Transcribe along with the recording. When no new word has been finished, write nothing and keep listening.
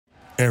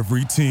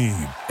Every team,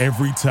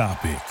 every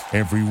topic,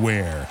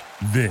 everywhere.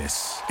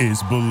 This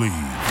is Believe.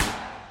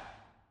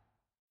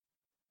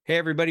 Hey,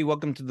 everybody.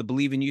 Welcome to the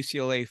Believe in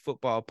UCLA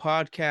football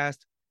podcast.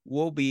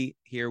 We'll be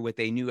here with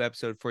a new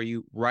episode for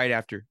you right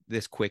after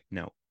this quick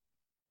note.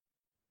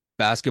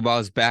 Basketball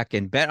is back,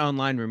 and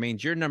BetOnline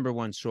remains your number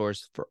one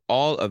source for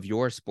all of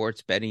your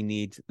sports betting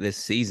needs this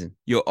season.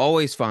 You'll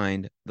always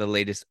find the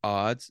latest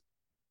odds,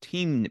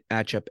 team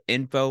matchup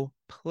info,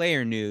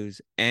 player news,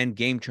 and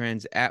game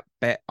trends at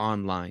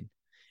BetOnline.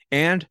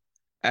 And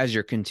as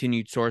your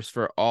continued source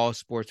for all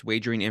sports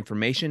wagering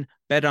information,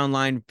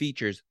 BetOnline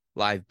features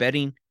live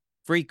betting,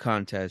 free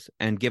contests,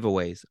 and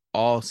giveaways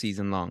all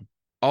season long.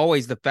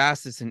 Always the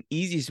fastest and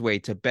easiest way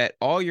to bet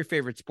all your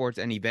favorite sports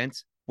and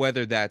events,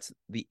 whether that's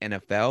the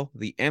NFL,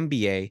 the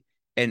NBA,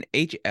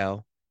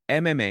 NHL,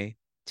 MMA,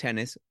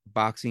 tennis,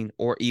 boxing,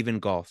 or even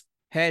golf.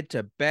 Head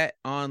to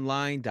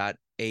betonline.ag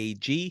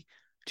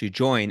to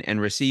join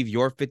and receive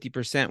your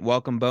 50%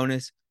 welcome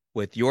bonus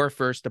with your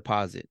first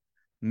deposit.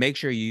 Make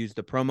sure you use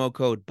the promo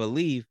code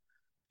BELIEVE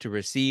to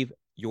receive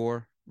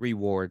your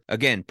reward.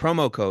 Again,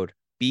 promo code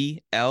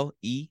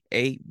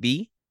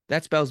BLEAV.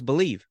 That spells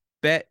believe.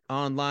 Bet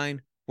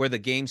online where the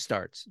game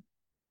starts.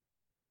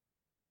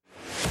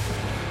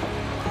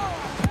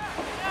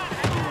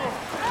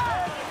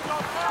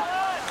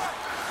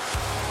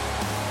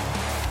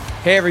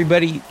 Hey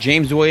everybody,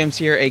 James Williams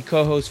here, a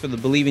co-host for the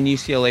Believe in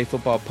UCLA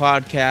football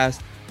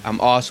podcast. I'm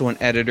also an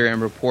editor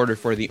and reporter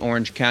for the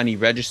Orange County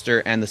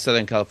Register and the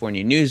Southern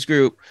California News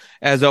Group.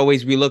 As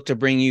always, we look to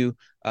bring you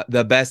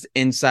the best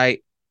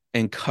insight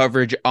and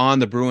coverage on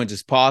the Bruins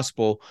as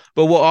possible,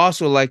 but we'll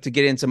also like to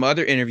get in some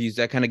other interviews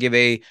that kind of give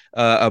a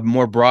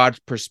more broad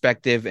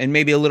perspective and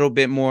maybe a little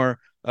bit more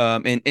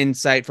an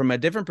insight from a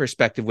different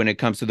perspective when it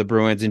comes to the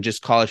Bruins and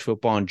just college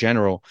football in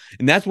general.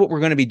 And that's what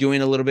we're going to be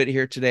doing a little bit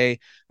here today.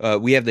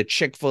 We have the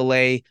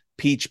Chick-fil-A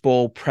Peach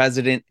Bowl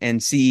president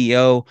and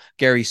CEO,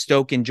 Gary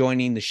Stokan,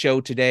 joining the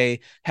show today.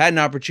 Had an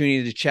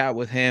opportunity to chat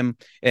with him,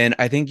 and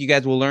I think you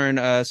guys will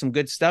learn some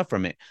good stuff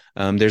from it.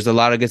 There's a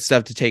lot of good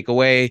stuff to take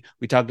away.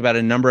 We talked about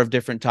a number of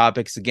different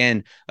topics.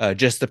 Again,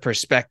 just the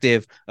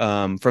perspective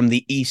from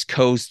the East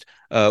Coast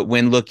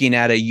when looking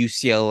at a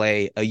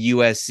UCLA, a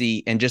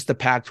USC, and just the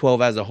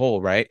Pac-12 as a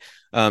whole, right?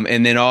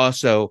 And then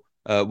also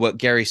what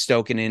Gary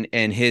Stokan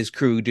and his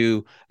crew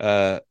do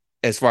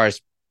as far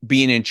as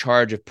being in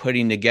charge of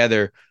putting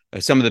together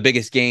some of the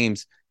biggest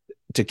games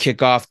to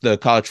kick off the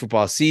college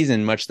football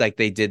season, much like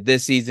they did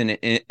this season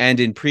and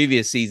in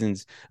previous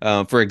seasons.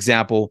 For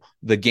example,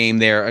 the game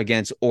there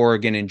against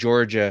Oregon and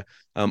Georgia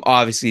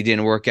obviously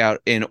didn't work out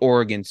in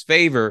Oregon's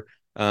favor.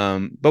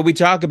 But we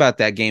talk about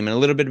that game and a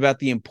little bit about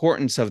the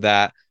importance of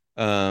that,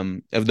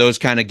 of those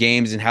kind of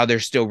games and how they're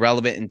still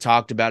relevant and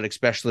talked about,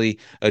 especially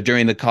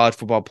during the college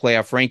football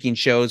playoff ranking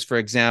shows, for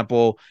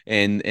example,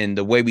 and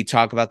the way we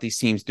talk about these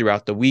teams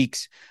throughout the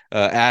weeks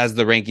as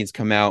the rankings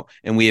come out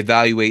and we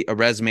evaluate a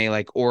resume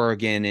like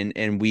Oregon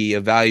and we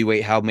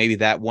evaluate how maybe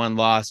that one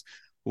loss,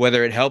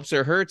 whether it helps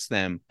or hurts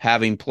them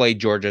having played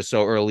Georgia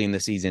so early in the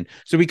season.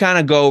 So we kind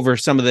of go over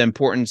some of the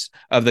importance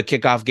of the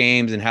kickoff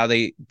games and how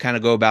they kind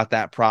of go about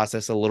that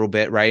process a little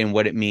bit, right? And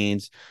what it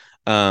means.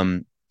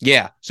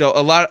 Yeah. So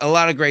a lot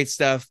of great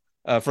stuff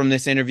from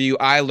this interview.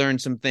 I learned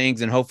some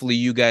things and hopefully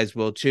you guys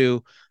will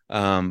too.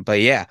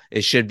 But yeah,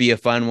 it should be a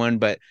fun one.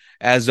 But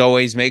as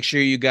always, make sure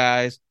you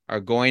guys are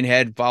going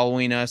ahead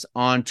following us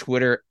on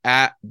Twitter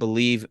at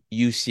Believe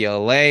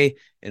UCLA.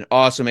 And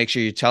also make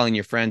sure you're telling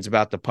your friends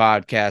about the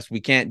podcast. We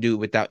can't do it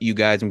without you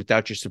guys and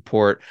without your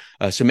support.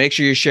 So make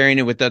sure you're sharing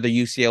it with other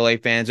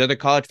UCLA fans, other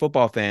college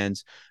football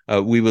fans.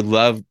 We would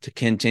love to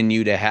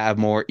continue to have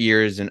more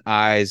ears and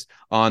eyes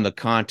on the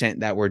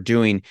content that we're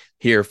doing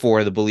here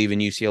for the Believe in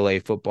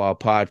UCLA football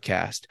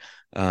podcast.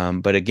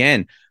 But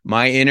again,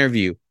 my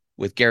interview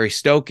with Gary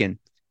Stokan,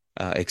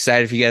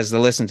 excited for you guys to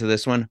listen to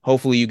this one.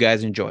 Hopefully you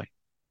guys enjoy.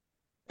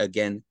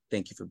 Again,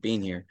 thank you for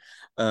being here.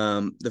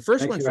 The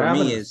first one for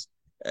me is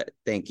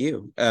thank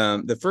you.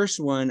 The first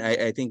one,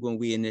 I think when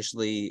we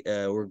initially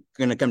were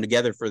going to come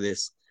together for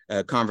this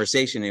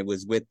conversation, it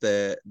was with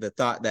the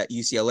thought that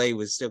UCLA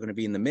was still going to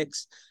be in the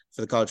mix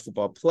for the college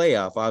football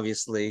playoff.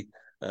 Obviously,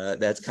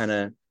 that's kind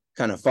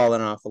of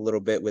fallen off a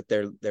little bit with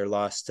their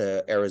loss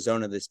to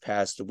Arizona this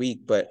past week.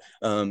 But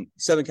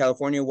Southern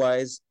California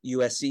wise,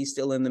 USC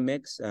still in the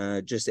mix.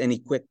 Just any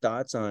quick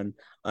thoughts on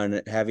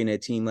having a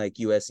team like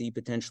USC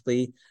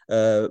potentially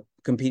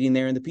competing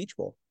there in the Peach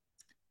Bowl?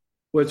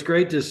 Well, it's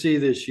great to see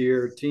this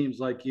year teams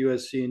like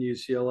USC and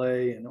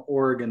UCLA and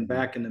Oregon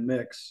back in the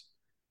mix,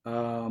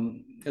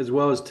 as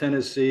well as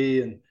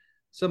Tennessee and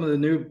some of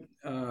the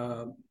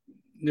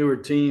newer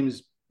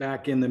teams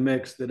back in the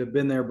mix that have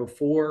been there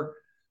before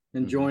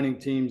and joining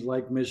teams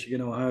like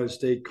Michigan, Ohio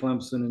State,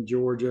 Clemson, and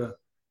Georgia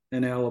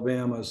and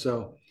Alabama.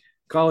 So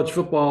college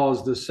football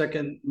is the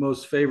second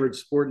most favored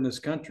sport in this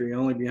country,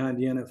 only behind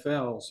the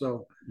NFL.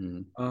 So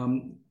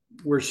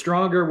we're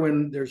stronger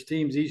when there's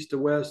teams east to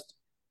west,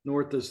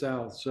 north to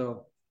south.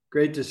 So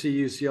great to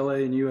see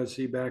UCLA and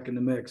USC back in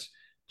the mix.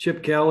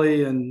 Chip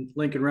Kelly and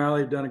Lincoln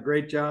Riley have done a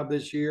great job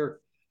this year.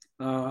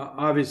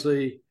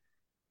 Obviously,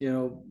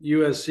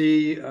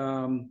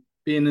 USC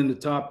being in the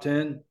top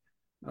 10,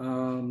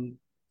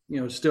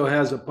 still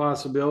has a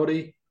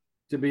possibility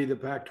to be the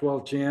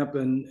Pac-12 champ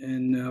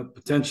and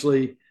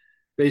potentially,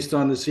 based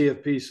on the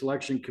CFP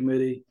selection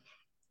committee,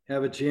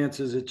 have a chance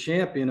as a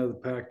champion of the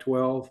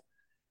Pac-12.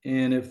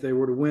 And if they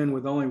were to win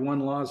with only one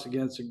loss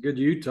against a good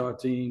Utah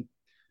team,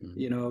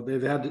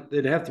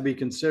 they'd have to be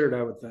considered,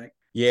 I would think.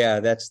 Yeah,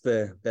 that's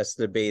the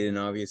debate, and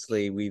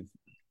obviously we've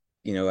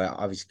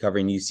obviously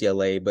covering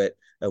UCLA, but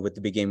with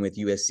the big game with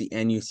USC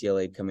and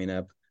UCLA coming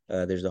up,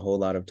 there's a whole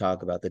lot of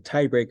talk about the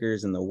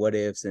tiebreakers and the what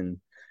ifs, and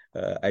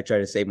I try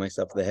to save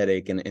myself the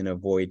headache and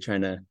avoid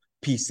trying to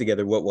piece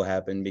together what will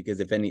happen, because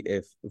if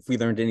we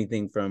learned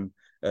anything from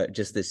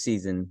just this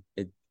season,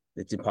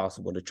 it's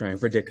impossible to try and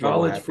predict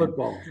college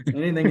football.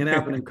 Anything can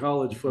happen in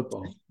college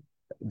football.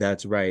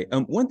 That's right.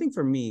 One thing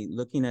for me,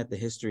 looking at the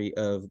history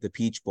of the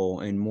Peach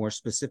Bowl, and more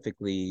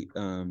specifically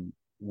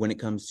when it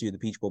comes to the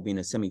Peach Bowl being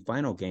a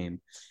semifinal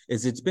game,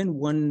 is it's been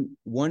one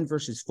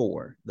versus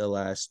 4 the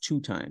last 2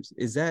 times.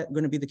 Is that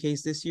going to be the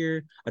case this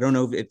year? I don't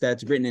know if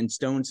that's written in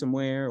stone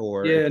somewhere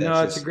or. Yeah,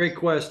 no, it's a great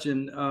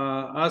question.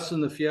 Us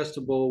and the Fiesta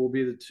Bowl will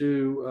be the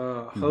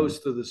 2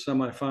 hosts of the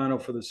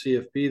semifinal for the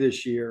CFP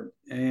this year.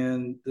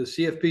 And the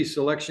CFP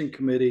selection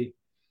committee,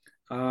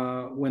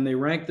 when they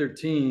rank their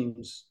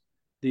teams,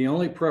 the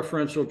only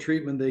preferential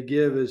treatment they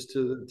give is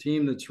to the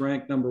team that's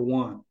ranked number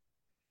 1.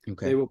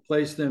 Okay. They will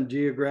place them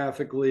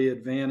geographically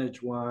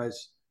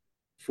advantage-wise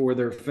for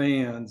their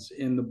fans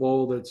in the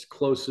bowl that's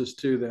closest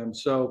to them.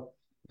 So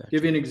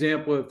give you an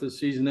example, if the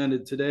season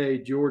ended today,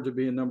 Georgia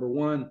being number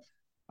 1,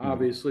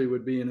 obviously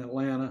would be in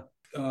Atlanta.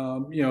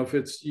 If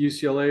it's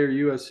UCLA or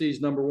USC's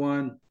number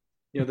 1,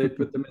 they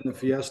put them in the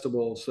Fiesta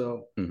Bowl.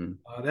 So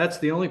that's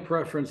the only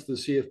preference the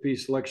CFP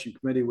selection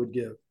committee would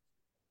give.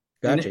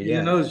 Gotcha. And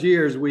in those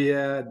years, we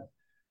had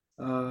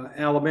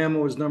Alabama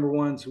was number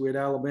 1, so we had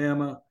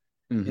Alabama.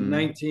 In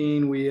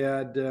 19, we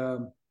had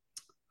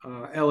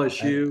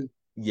LSU,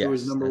 who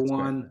was number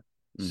 1.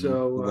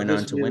 So went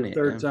this on to will be win the it.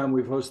 third time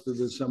we've hosted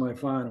the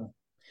semifinal.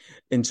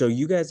 And so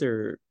you guys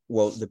are,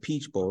 the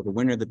Peach Bowl, the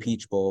winner of the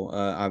Peach Bowl,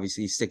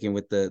 obviously sticking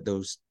with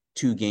those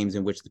 2 games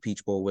in which the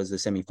Peach Bowl was the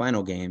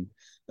semifinal game.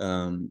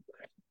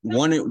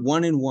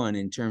 1-1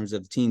 in terms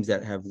of teams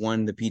that have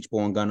won the Peach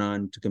Bowl and gone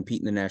on to compete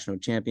in the national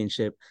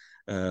championship.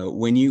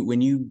 When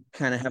you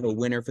kind of have a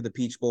winner for the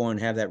Peach Bowl and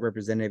have that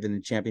representative in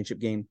the championship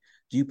game,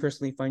 do you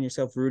personally find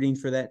yourself rooting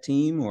for that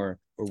team, or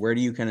where do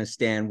you kind of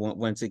stand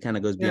once it kind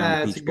of goes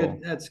beyond the Peach Bowl?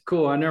 That's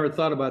cool. I never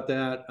thought about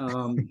that.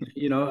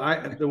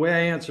 The way I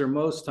answer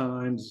most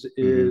times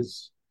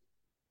is,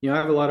 I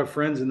have a lot of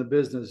friends in the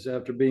business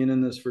after being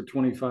in this for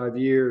 25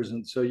 years.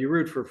 And so you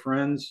root for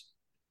friends.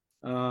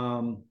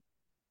 More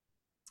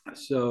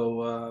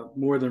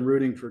than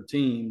rooting for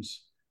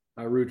teams,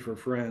 I root for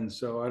friends.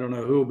 So I don't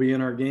know who will be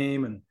in our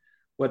game and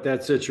what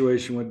that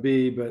situation would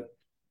be, but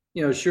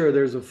sure,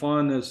 there's a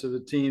fondness of a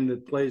team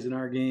that plays in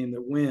our game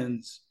that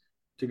wins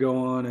to go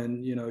on,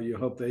 and you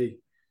hope they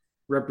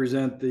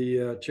represent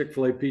the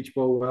Chick-fil-A Peach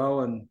Bowl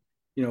well, and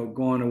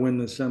go on and win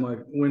it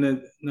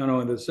not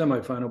only the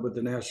semifinal but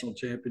the national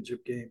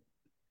championship game.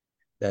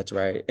 That's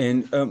right.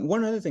 And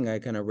one other thing I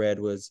kind of read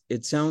was,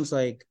 it sounds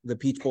like the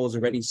Peach Bowl is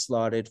already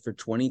slotted for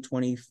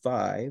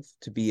 2025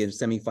 to be a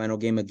semifinal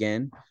game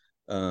again.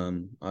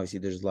 Obviously,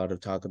 there's a lot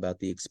of talk about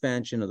the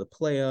expansion of the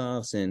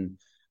playoffs, and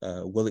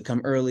will it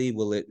come early?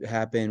 Will it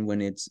happen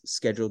when it's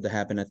scheduled to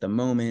happen at the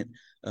moment?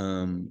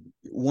 1,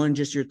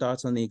 just your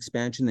thoughts on the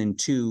expansion, and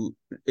 2,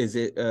 is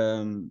it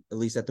at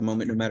least at the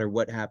moment, no matter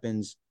what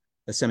happens,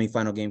 a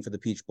semifinal game for the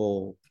Peach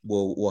Bowl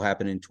will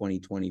happen in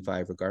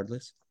 2025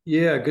 regardless?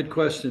 Yeah, good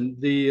question.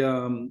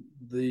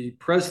 The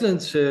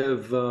presidents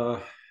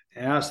have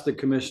asked the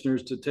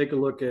commissioners to take a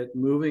look at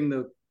moving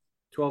the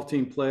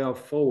 12-team playoff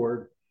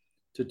forward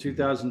to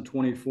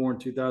 2024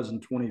 and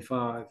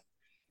 2025.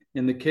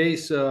 In the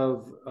case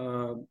of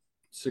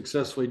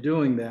successfully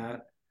doing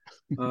that,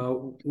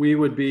 we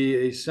would be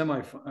a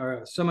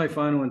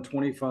semifinal in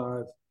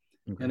 25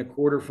 and a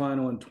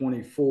quarterfinal in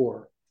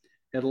 24.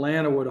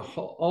 Atlanta would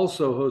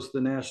also host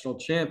the national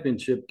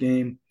championship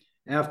game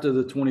after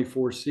the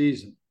 24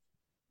 season.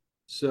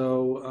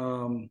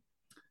 So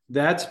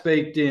that's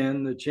baked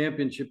in. The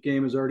championship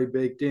game is already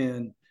baked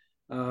in.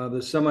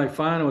 The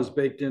semifinal is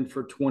baked in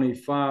for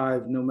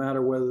 25, no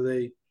matter whether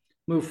they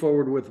move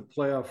forward with the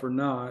playoff or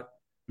not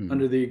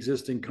under the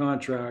existing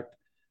contract.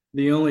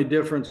 The only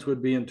difference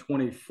would be in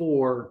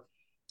 24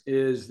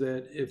 is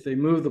that if they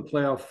move the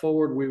playoff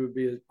forward, we would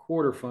be a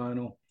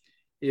quarterfinal.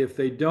 If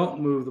they don't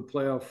move the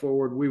playoff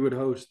forward, we would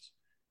host,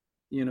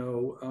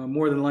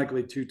 more than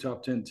likely 2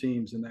 top 10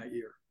 teams in that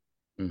year.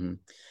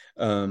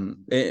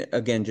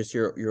 Again, just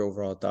your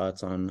overall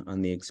thoughts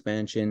on the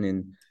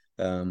expansion,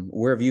 and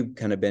where have you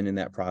kind of been in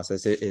that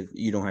process? If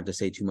you don't have to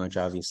say too much,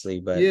 obviously,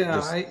 but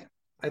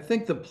I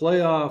think the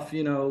playoff,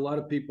 a lot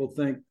of people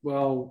think,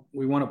 well,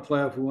 we want a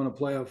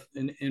playoff.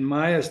 In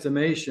my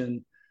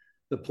estimation,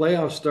 the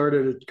playoff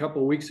started a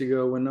couple of weeks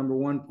ago when number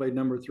 1 played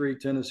number 3,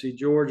 Tennessee,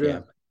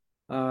 Georgia.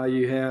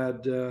 You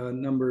had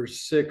number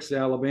 6,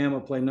 Alabama,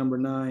 play number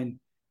 9,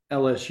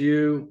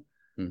 LSU,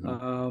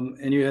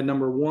 Mm-hmm. and you had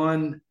number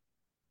 1,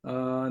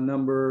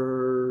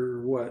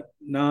 number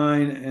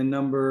 9, and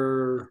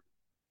number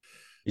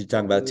You're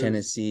talking about was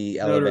Tennessee,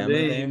 Notre Alabama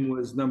there? Dame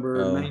was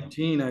number Oh,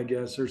 19, I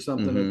guess, or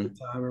something at the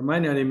mm-hmm. time, or might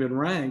not even been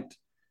ranked,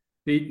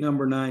 beat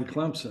number 9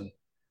 Clemson.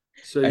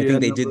 So I you think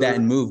had they did that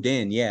and number moved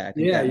in. Yeah, I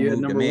think yeah, that you had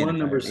moved them number in. 1, If I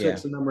number yeah.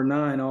 6, and number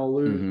 9 all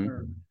lose,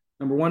 or Mm-hmm.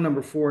 number 1,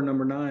 number 4, and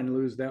number 9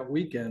 lose that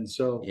weekend.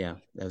 So Yeah,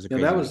 that was a that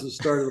crazy was week. the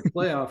start of the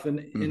playoff. And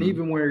Mm-hmm.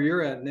 even where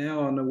you're at now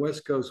on the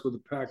West Coast with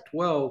the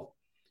Pac-12,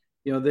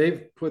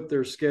 they've put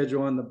their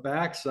schedule on the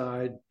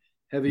backside,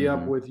 heavy up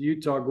Mm-hmm. with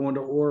Utah going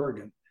to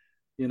Oregon.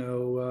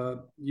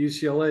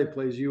 UCLA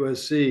plays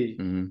USC.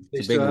 Mm-hmm.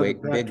 It's They a big still have the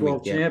week, big week.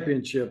 Pac-12 Yeah.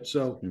 championship.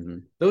 So Mm-hmm.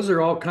 those are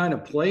all kind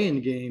of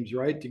playing games,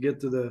 right, to get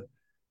to the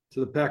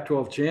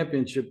Pac-12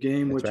 championship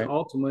game, That's which right.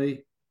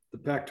 ultimately the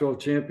Pac-12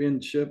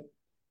 championship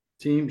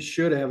team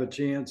should have a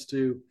chance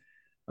to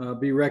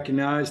be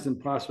recognized and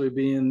possibly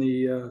be in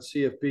the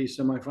CFP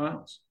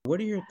semifinals. What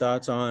are your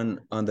thoughts on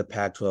the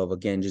Pac-12?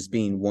 Again, just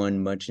being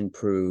one much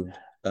improved.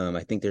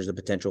 I think there's a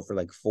potential for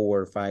like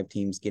 4 or 5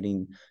 teams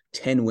getting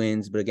 10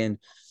 wins. But again,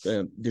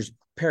 there's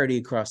parity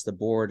across the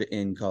board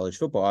in college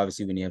football.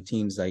 Obviously, when you have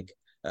teams like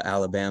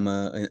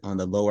Alabama on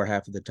the lower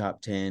half of the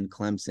top 10,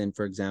 Clemson,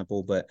 for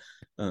example. But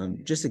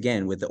just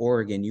again, with the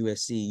Oregon,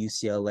 USC,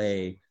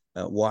 UCLA,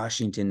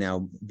 Washington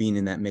now being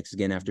in that mix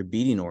again after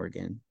beating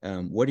Oregon.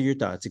 What are your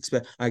thoughts?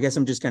 I guess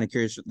I'm just kind of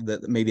curious,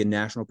 maybe a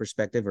national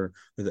perspective or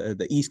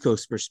the East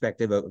Coast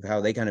perspective of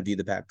how they kind of view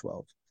the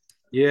Pac-12.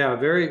 Yeah,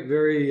 very,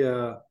 very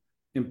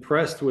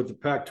impressed with the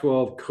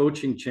Pac-12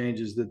 coaching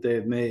changes that they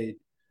have made,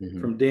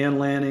 Mm-hmm. from Dan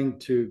Lanning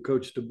to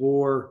Coach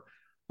DeBoer,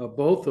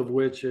 both of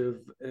which have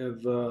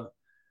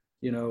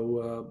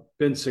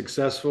been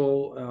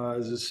successful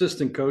as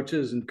assistant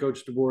coaches, and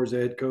Coach DeBoer as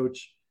a head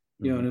coach,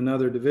 Mm-hmm. in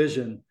another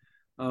division.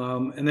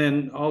 And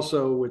then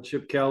also with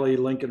Chip Kelly,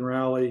 Lincoln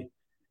Riley,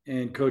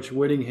 and Coach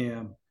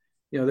Whittingham,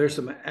 there's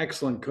some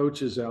excellent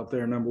coaches out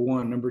there, number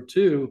one. Number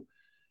two,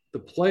 the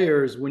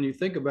players, when you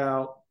think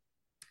about,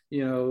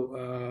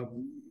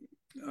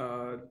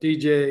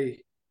 DJ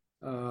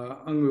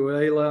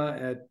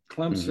Unguela at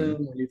Clemson,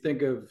 Mm-hmm. when you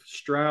think of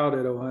Stroud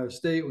at Ohio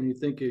State, when you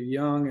think of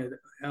Young at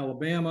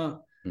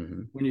Alabama,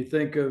 Mm-hmm. when you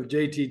think of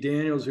JT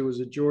Daniels, who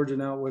was at Georgia,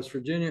 now at West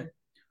Virginia,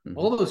 Mm-hmm.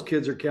 all those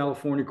kids are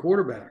California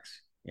quarterbacks.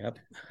 Yep.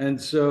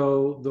 And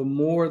so the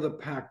more the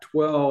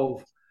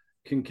Pac-12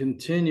 can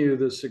continue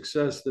the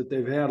success that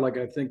they've had, like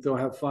I think they'll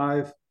have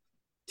 5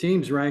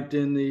 teams ranked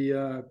in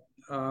the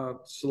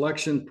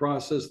selection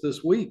process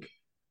this week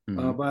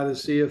Mm-hmm. by the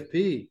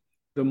CFP.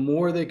 The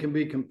more they can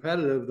be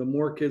competitive, the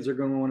more kids are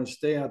going to want to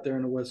stay out there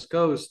on the West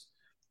Coast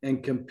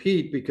and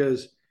compete,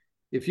 because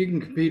if you can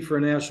compete for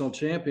a national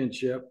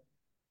championship,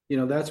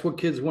 that's what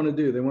kids want to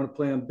do. They want to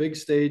play on big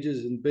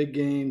stages and big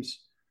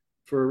games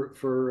for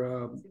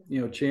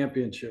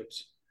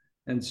championships.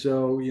 And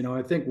so,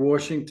 I think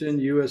Washington,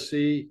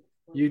 USC,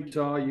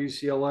 Utah,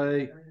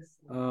 UCLA,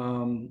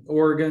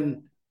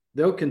 Oregon,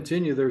 they'll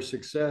continue their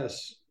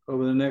success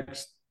over the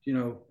next,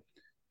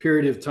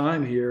 period of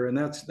time here. And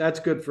that's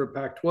good for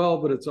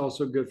Pac-12, but it's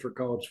also good for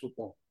college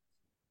football.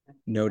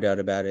 No doubt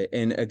about it.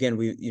 And again,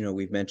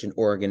 we've mentioned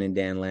Oregon and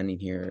Dan Lanning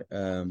here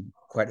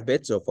quite a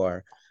bit so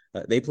far.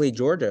 They played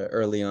Georgia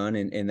early on,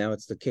 and now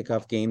it's the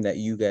kickoff game that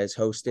you guys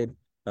hosted,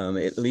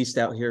 at least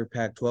out here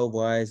Pac-12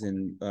 wise.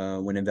 And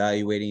when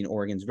evaluating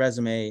Oregon's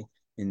resume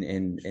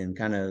and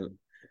kind of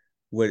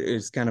what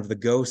is kind of the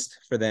ghost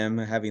for them,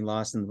 having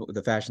lost in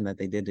the fashion that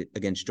they did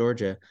against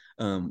Georgia.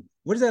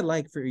 What is that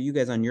like for you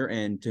guys on your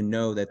end to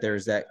know that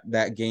there's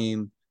that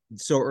game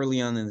so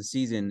early on in the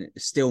season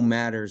still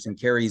matters and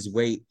carries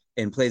weight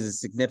and plays a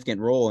significant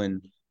role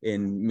in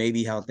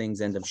maybe how things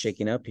end up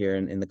shaking up here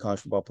in the college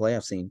football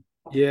playoff scene?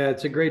 Yeah,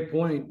 it's a great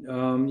point.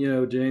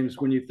 James,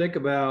 when you think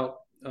about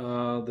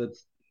that,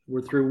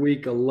 we're through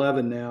week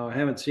 11 now. I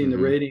haven't seen the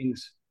Mm-hmm.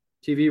 ratings,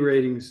 TV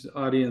ratings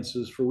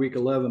audiences for week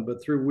 11,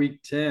 but through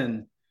week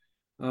 10,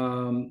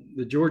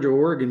 the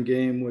Georgia-Oregon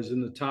game was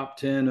in the top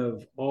 10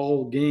 of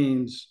all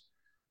games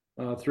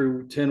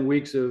through 10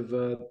 weeks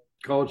of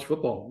college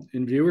football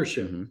in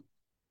viewership.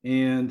 Mm-hmm.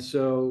 And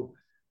so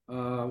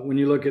when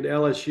you look at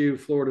LSU,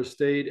 Florida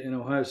State, and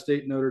Ohio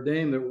State, Notre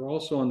Dame, that were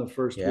also on the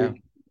first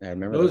week, I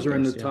remember those are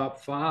in the games,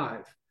 top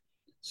 5.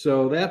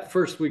 So that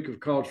first week of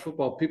college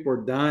football, people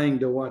are dying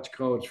to watch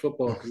college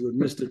football because we've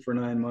missed it for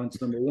 9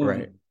 months, number one.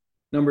 Right.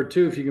 Number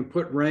two, if you can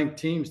put ranked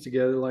teams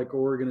together like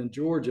Oregon and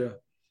Georgia,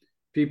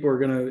 people are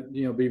going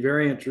to be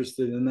very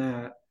interested in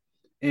that.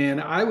 And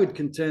I would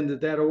contend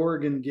that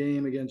Oregon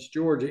game against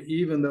Georgia,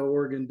 even though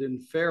Oregon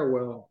didn't fare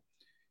well,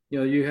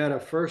 you had a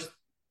first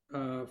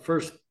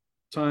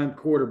time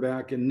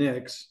quarterback in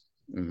Nix.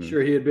 Mm-hmm.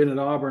 Sure, he had been at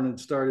Auburn and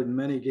started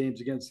many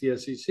games against the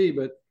SEC,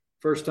 but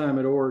first time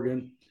at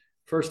Oregon,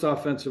 first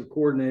offensive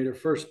coordinator,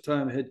 first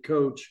time head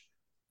coach,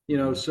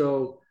 Mm-hmm.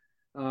 So,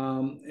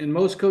 and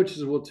most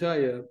coaches will tell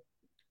you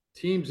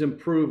teams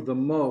improve the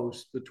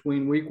most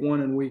between week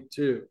 1 and week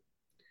 2.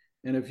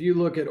 And if you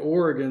look at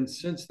Oregon,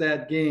 since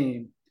that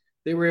game,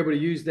 they were able to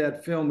use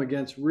that film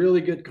against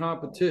really good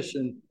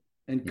competition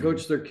and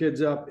coach their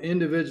kids up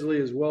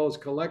individually as well as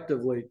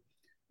collectively,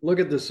 look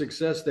at the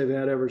success they've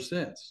had ever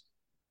since.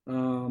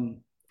 And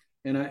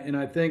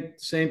I think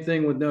same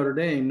thing with Notre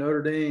Dame.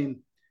 Notre Dame,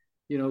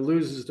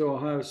 loses to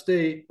Ohio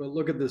State, but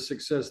look at the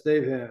success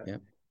they've had. Yeah.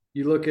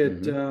 You look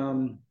at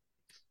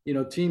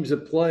teams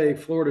that play.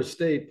 Florida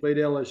State played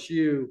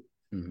LSU.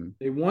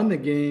 They won the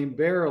game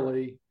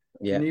barely.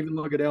 Yeah. And even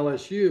look at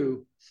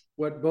LSU,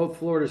 what both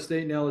Florida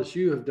State and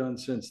LSU have done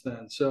since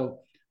then. So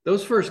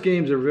those first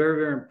games are very,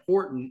 very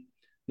important,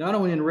 not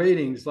only in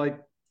ratings. Like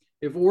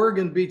if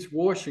Oregon beats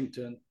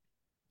Washington,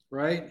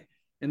 right,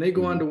 and they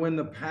go on to win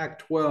the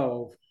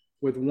Pac-12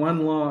 with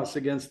one loss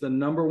against the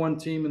number one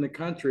team in the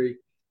country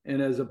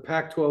and as a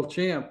Pac-12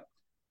 champ,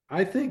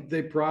 I think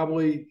they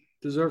probably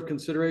deserve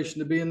consideration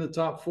to be in the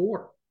top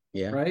four.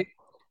 Yeah. Right.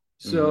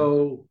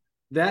 So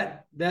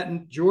that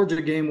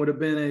Georgia game would have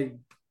been a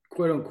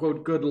quote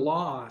unquote good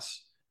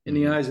loss in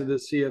the eyes of the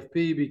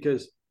CFP,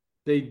 because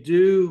they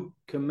do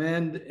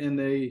commend and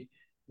they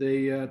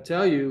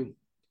tell you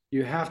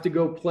have to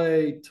go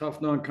play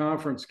tough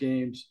non-conference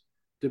games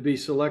to be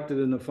selected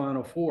in the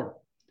Final Four.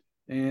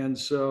 And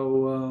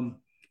so,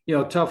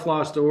 tough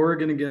loss to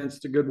Oregon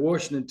against a good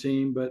Washington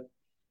team. But,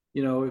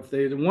 if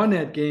they had won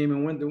that game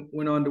and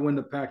went on to win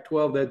the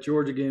Pac-12, that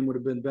Georgia game would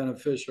have been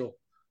beneficial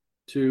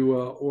to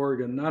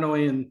Oregon, not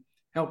only in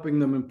helping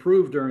them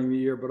improve during the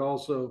year, but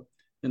also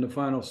in the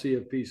final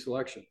CFP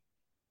selection.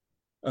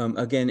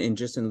 Again, and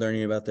just in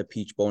learning about the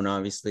Peach Bowl, and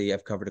obviously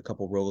I've covered a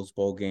couple Rose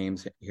Bowl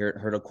games,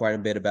 heard quite a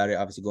bit about it,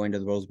 obviously going to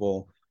the Rose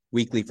Bowl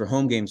weekly for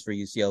home games for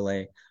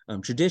UCLA.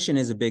 Tradition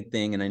is a big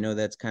thing, and I know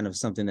that's kind of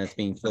something that's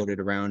being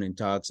floated around in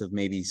talks of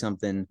maybe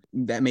something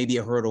that may be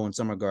a hurdle in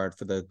some regard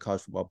for the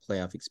college football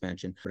playoff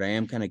expansion. But I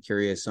am kind of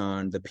curious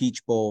on the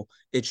Peach Bowl,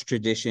 its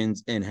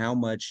traditions, and how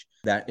much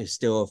that is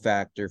still a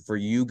factor for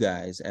you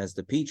guys as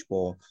the Peach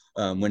Bowl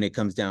when it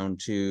comes down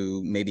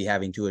to maybe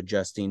having to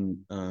adjusting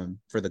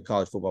for the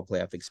college football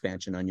playoff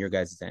expansion on your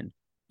guys' end.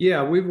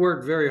 Yeah, we've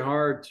worked very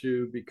hard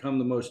to become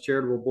the most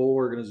charitable bowl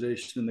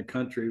organization in the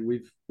country.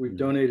 We've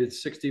donated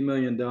 $60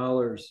 million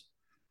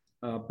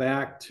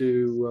back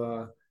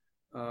to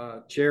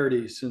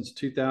charities since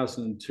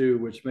 2002,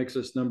 which makes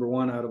us number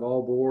one out of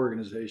all bowl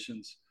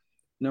organizations.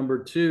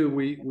 Number two,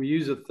 we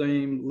use a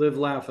theme, live,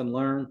 laugh, and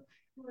learn,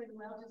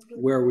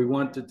 where we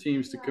want the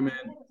teams to come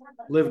in,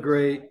 live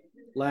great,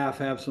 laugh,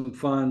 have some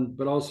fun,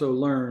 but also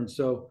learn.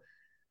 So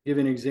give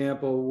an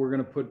example, we're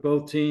going to put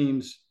both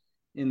teams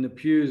in the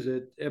pews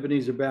at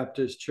Ebenezer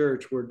Baptist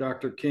Church, where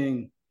Dr.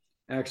 King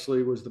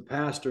actually was the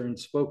pastor and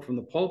spoke from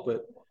the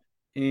pulpit.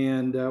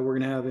 And we're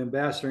going to have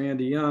Ambassador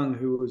Andy Young,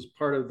 who was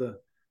part of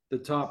the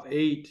top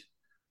 8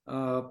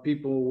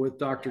 people with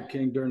Dr.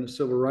 King during the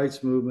Civil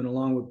Rights Movement,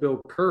 along with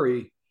Bill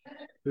Curry,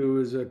 who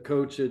is a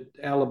coach at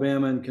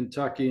Alabama and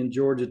Kentucky and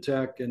Georgia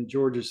Tech and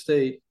Georgia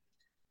State,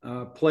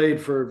 played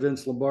for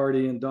Vince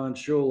Lombardi and Don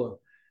Shula.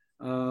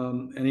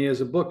 And he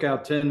has a book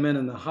out, 10 Men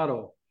in the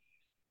Huddle,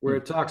 where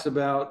it talks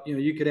about,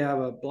 you could have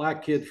a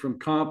black kid from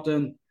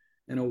Compton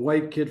and a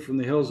white kid from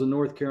the hills of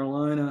North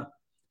Carolina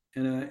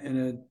and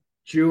a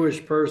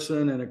Jewish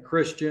person and a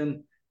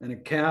Christian and a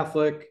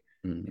Catholic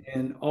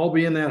and all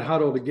be in that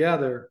huddle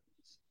together.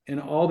 And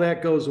all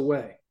that goes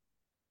away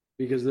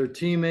because they're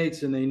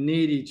teammates and they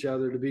need each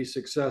other to be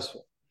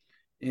successful.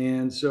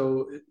 And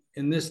so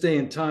in this day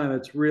and time,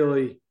 it's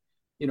really,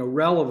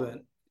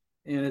 relevant.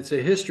 And it's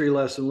a history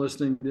lesson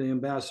listening to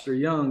Ambassador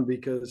Young,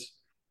 because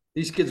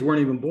these kids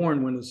weren't even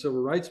born when the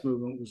Civil Rights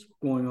Movement was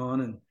going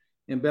on. And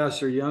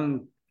Ambassador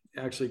Young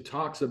actually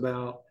talks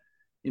about,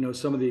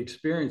 some of the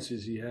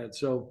experiences he had.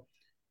 So,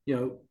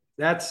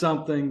 that's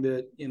something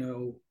that,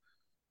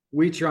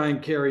 we try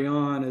and carry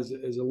on as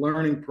a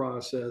learning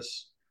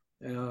process,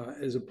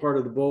 as a part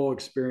of the bowl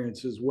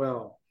experience as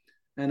well.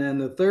 And then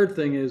the third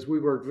thing is we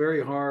work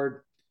very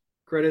hard,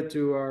 credit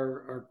to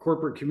our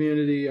corporate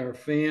community, our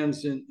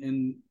fans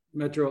in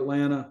Metro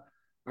Atlanta,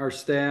 our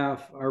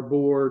staff, our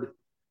board,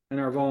 and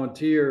our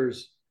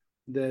volunteers,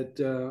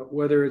 that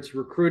whether it's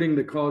recruiting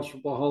the College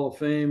Football Hall of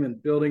Fame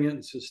and building it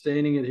and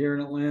sustaining it here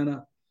in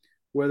Atlanta,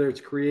 whether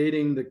it's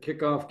creating the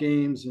kickoff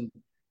games and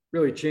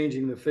really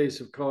changing the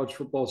face of college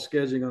football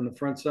scheduling on the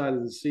front side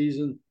of the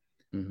season,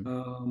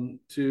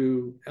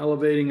 to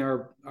elevating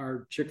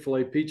our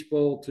Chick-fil-A Peach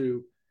Bowl,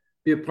 to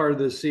be a part of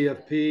the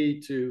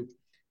CFP, to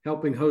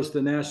helping host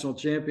the national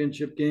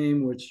championship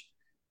game, which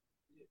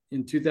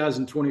in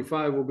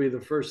 2025 will be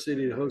the first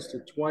city to host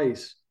it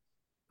twice.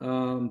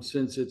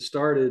 Since it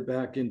started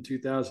back in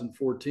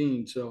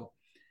 2014. So,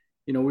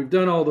 we've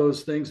done all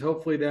those things.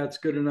 Hopefully that's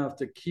good enough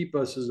to keep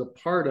us as a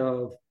part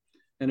of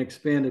an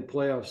expanded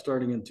playoff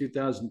starting in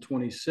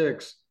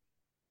 2026,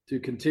 to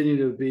continue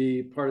to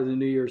be part of the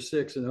New Year's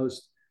Six and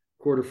host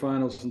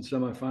quarterfinals and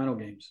semifinal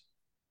games.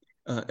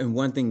 And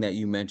one thing that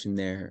you mentioned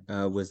there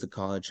was the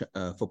College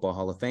Football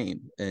Hall of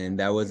Fame. And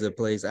that was a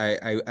place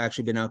I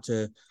actually been out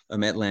to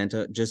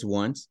Atlanta just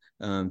once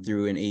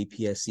through an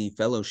APSC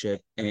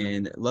fellowship.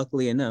 And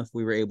luckily enough,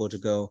 we were able to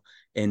go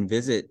and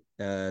visit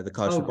the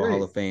College Football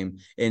Hall of Fame.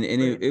 And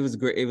it was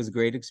great. It was a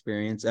great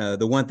experience.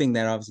 The one thing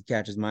that obviously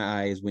catches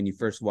my eye is when you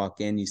first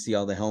walk in, you see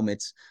all the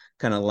helmets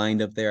kind of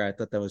lined up there. I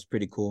thought that was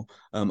pretty cool.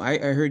 I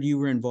heard you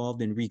were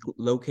involved in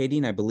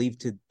relocating, I believe,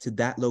 to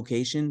that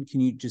location. Can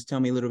you just tell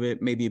me a little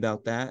bit maybe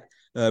about that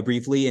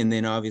briefly? And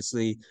then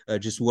obviously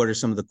just what are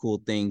some of the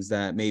cool things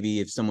that maybe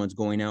if someone's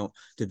going out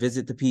to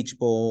visit the Peach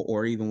Bowl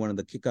or even one of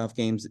the kickoff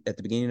games at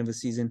the beginning of the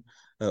season,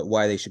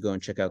 why they should go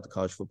and check out the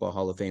College Football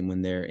Hall of Fame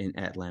when they're in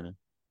Atlanta?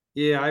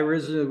 Yeah, I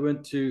originally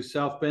went to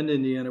South Bend,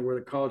 Indiana, where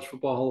the College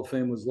Football Hall of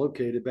Fame was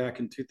located back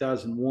in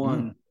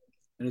 2001.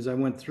 And as I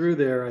went through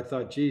there, I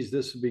thought, geez,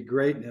 this would be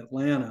great in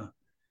Atlanta.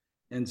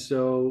 And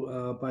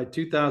so by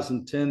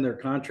 2010, their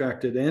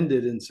contract had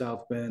ended in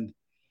South Bend.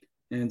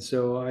 And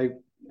so I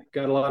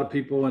got a lot of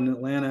people in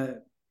Atlanta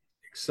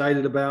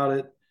excited about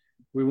it.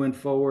 We went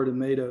forward and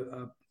made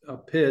a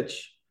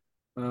pitch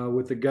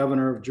with the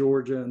governor of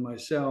Georgia and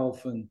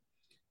myself. And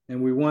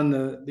we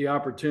won the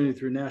opportunity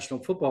through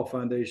National Football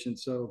Foundation.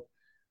 So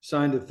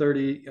signed a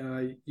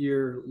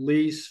 30-year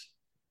lease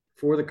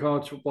for the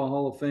College Football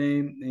Hall of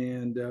Fame.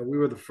 And we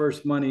were the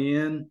first money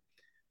in.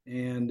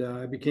 And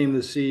I became the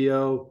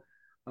CEO.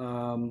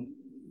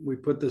 We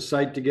put the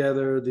site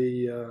together,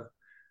 the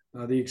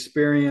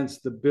experience,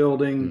 the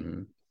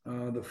building,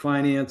 the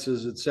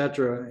finances,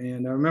 etc.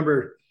 And I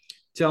remember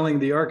telling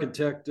the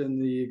architect and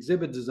the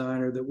exhibit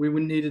designer that we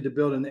needed to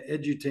build an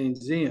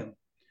edutainmuseum,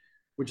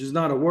 which is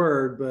not a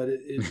word, but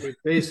it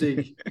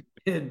basically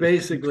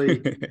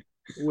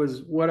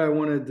was what I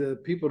wanted the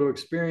people to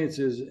experience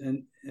is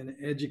an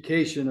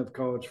education of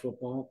college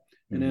football,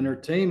 an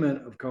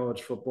entertainment of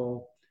college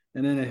football,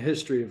 and then a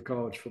history of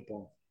college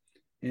football.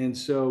 And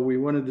so we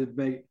wanted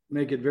to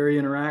make it very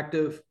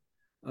interactive.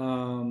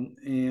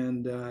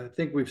 And I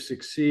think we've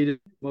succeeded.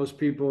 Most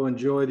people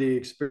enjoy the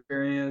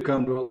experience,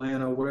 come to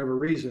Atlanta, whatever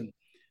reason.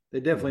 They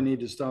definitely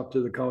need to stop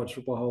to the College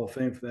Football Hall of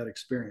Fame for that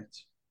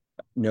experience.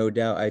 No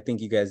doubt. I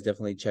think you guys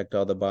definitely checked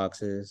all the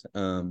boxes.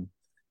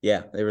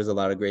 Yeah, there was a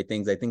lot of great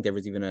things. I think there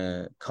was even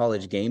a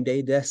college game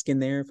day desk in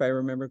there, if I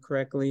remember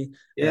correctly.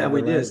 Yeah,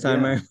 we did. Last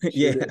time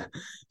Did.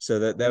 So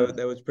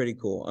that was pretty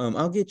cool.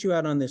 I'll get you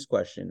out on this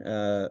question.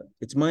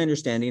 It's my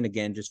understanding,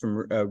 again, just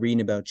from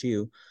reading about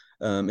you,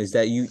 is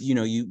that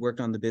you worked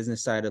on the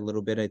business side a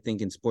little bit. I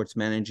think in sports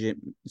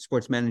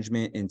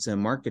management, and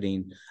some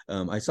marketing.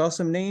 I saw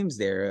some names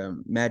there: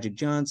 Magic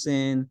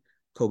Johnson,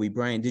 Kobe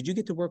Bryant. Did you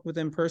get to work with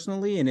them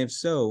personally? And if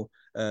so,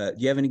 do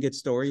you have any good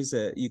stories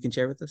that you can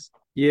share with us?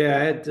 Yeah, I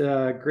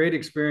had great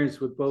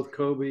experience with both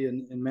Kobe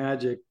and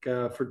Magic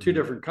for two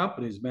different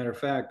companies. Matter of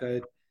fact,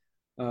 I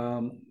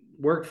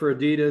worked for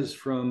Adidas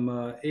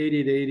from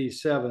 80 to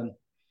 87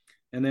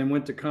 and then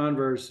went to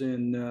Converse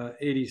in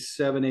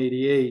 87,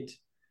 88.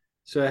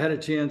 So I had a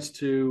chance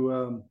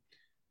to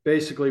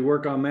basically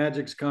work on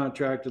Magic's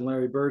contract and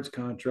Larry Bird's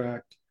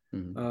contract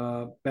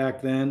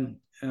back then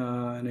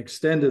and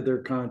extended their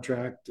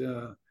contract,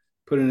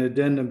 put an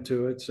addendum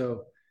to it.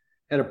 So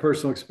had a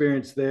personal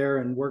experience there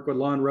and worked with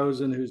Lon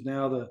Rosen, who's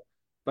now the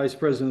vice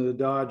president of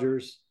the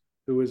Dodgers,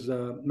 who was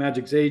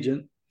Magic's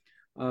agent.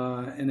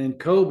 And then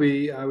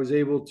Kobe, I was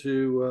able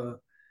to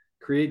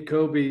create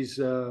Kobe's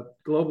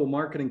global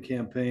marketing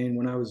campaign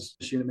when I was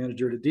unit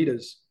manager at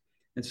Adidas.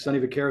 And Sonny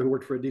Vaccaro, who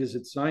worked for Adidas,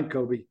 had signed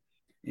Kobe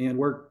and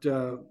worked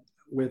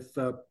with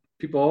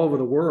people all over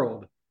the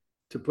world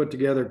to put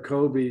together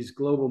Kobe's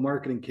global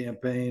marketing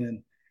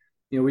campaign.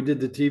 And, we did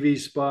the TV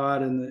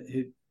spot and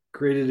he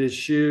created his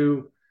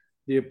shoe,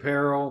 the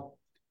apparel,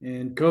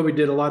 and Kobe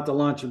did a lot to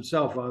launch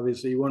himself.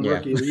 Obviously, he won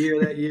Rookie of the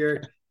Year that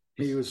year.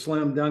 He was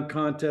slam dunk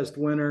contest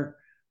winner.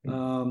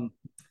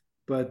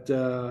 But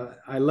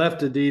I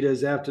left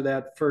Adidas after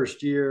that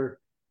first year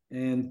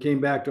and came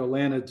back to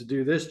Atlanta to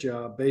do this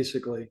job,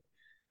 basically.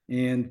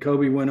 And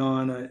Kobe went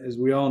on, as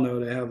we all know,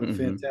 to have a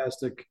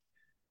fantastic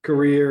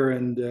career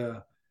and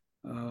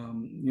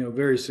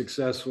very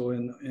successful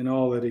in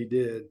all that he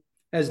did,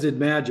 as did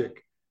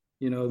Magic.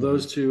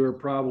 Those two are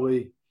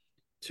probably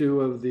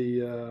two of the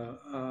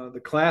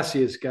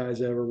classiest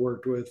guys I ever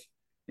worked with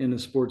in the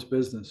sports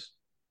business.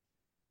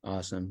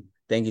 Awesome.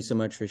 Thank you so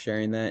much for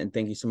sharing that. And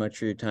thank you so much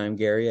for your time,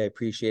 Gary. I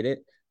appreciate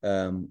it.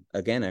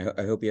 Again,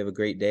 I hope you have a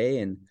great day.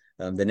 And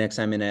the next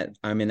time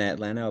I'm in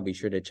Atlanta, I'll be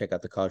sure to check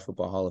out the College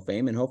Football Hall of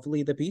Fame and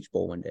hopefully the Peach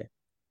Bowl one day.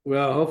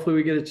 Well, hopefully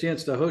we get a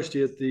chance to host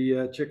you at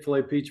the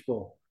Chick-fil-A Peach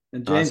Bowl.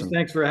 And James, awesome.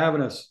 Thanks for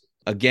having us.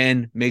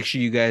 Again, make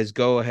sure you guys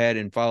go ahead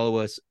and follow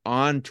us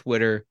on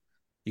Twitter.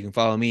 You can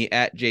follow me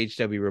at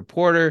JHW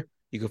Reporter.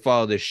 You can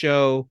follow the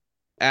show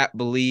at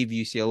Believe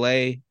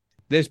UCLA.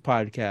 This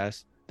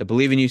podcast, the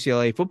Believe in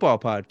UCLA Football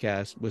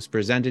Podcast, was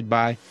presented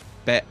by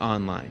Bet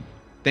Online.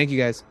 Thank you,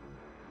 guys.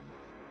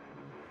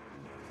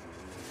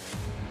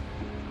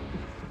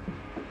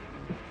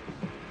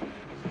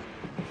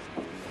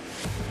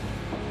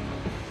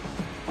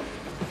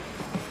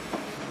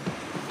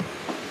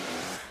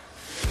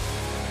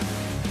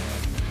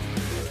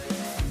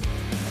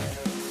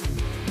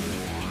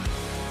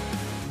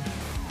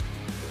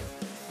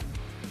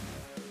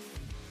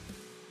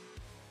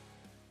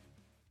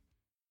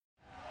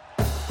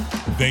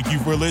 Thank you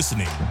for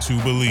listening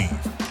to Believe.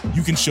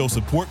 You can show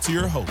support to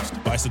your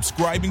host by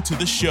subscribing to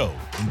the show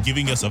and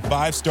giving us a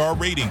 5-star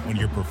rating on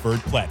your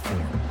preferred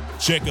platform.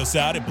 Check us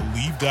out at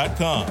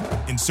Believe.com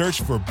and search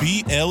for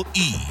BLEAV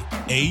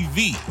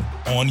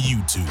on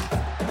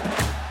YouTube.